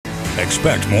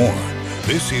Expect more.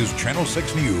 This is Channel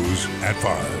 6 News at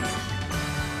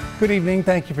 5. Good evening.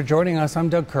 Thank you for joining us. I'm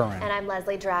Doug Curran. And I'm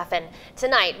Leslie Draffin.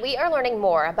 Tonight, we are learning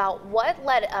more about what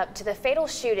led up to the fatal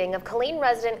shooting of Killeen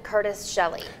resident Curtis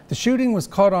Shelley. The shooting was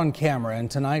caught on camera, and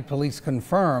tonight police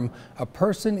confirm a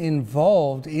person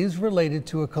involved is related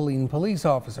to a Killeen police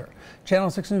officer. Channel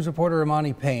 6 News reporter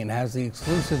Emani Payne has the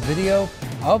exclusive video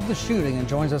of the shooting and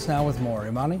joins us now with more.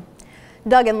 Emani?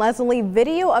 Doug and Leslie,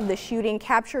 video of the shooting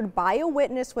captured by a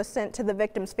witness was sent to the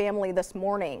victim's family this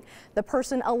morning. The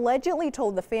person allegedly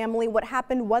told the family what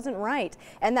happened wasn't right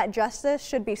and that justice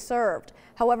should be served.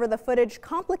 However, the footage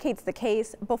complicates the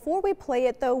case. Before we play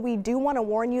it, though, we do want to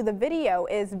warn you the video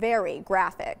is very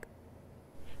graphic.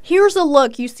 Here's a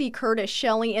look. You see Curtis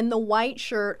Shelley in the white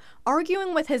shirt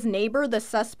arguing with his neighbor, the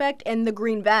suspect, in the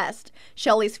green vest.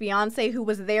 Shelley's fiance, who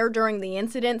was there during the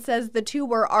incident, says the two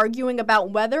were arguing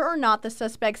about whether or not the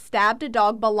suspect stabbed a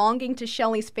dog belonging to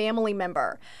Shelley's family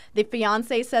member. The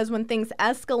fiance says when things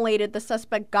escalated, the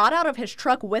suspect got out of his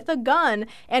truck with a gun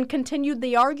and continued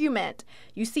the argument.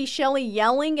 You see Shelley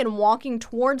yelling and walking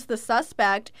towards the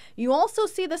suspect. You also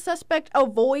see the suspect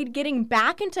avoid getting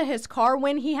back into his car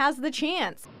when he has the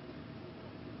chance.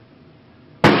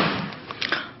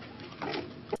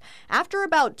 After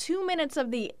about 2 minutes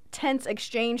of the tense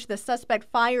exchange, the suspect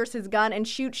fires his gun and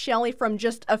shoots Shelley from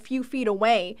just a few feet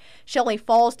away. Shelley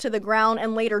falls to the ground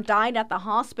and later died at the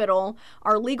hospital.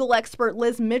 Our legal expert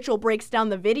Liz Mitchell breaks down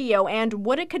the video and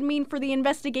what it could mean for the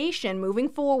investigation moving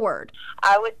forward.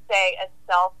 I would say a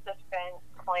self-defense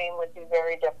claim would be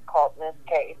very difficult in this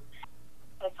case.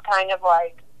 It's kind of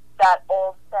like that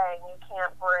old saying, you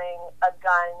can't bring a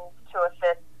gun to a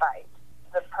fist fight.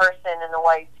 The person in the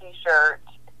white t-shirt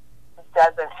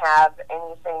doesn't have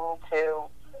anything to,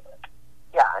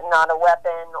 not a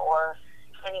weapon or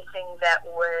anything that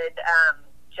would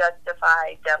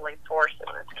justify deadly force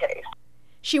in this case.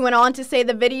 She went on to say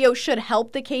the video should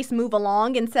help the case move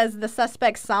along and says the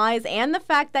suspect's size and the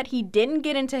fact that he didn't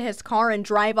get into his car and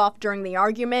drive off during the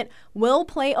argument will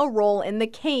play a role in the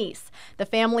case. The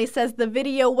family says the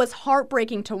video was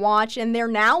heartbreaking to watch, and they're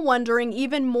now wondering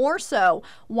even more so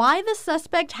why the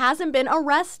suspect hasn't been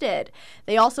arrested.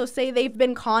 They also say they've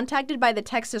been contacted by the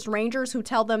Texas Rangers, who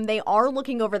tell them they are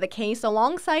looking over the case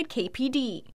alongside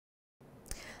KPD.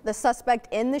 The suspect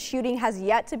in the shooting has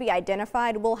yet to be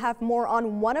identified. We'll have more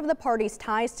on one of the parties'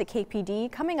 ties to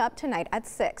KPD coming up tonight at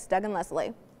 6. Doug and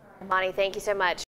Leslie. Bonnie, thank you so much.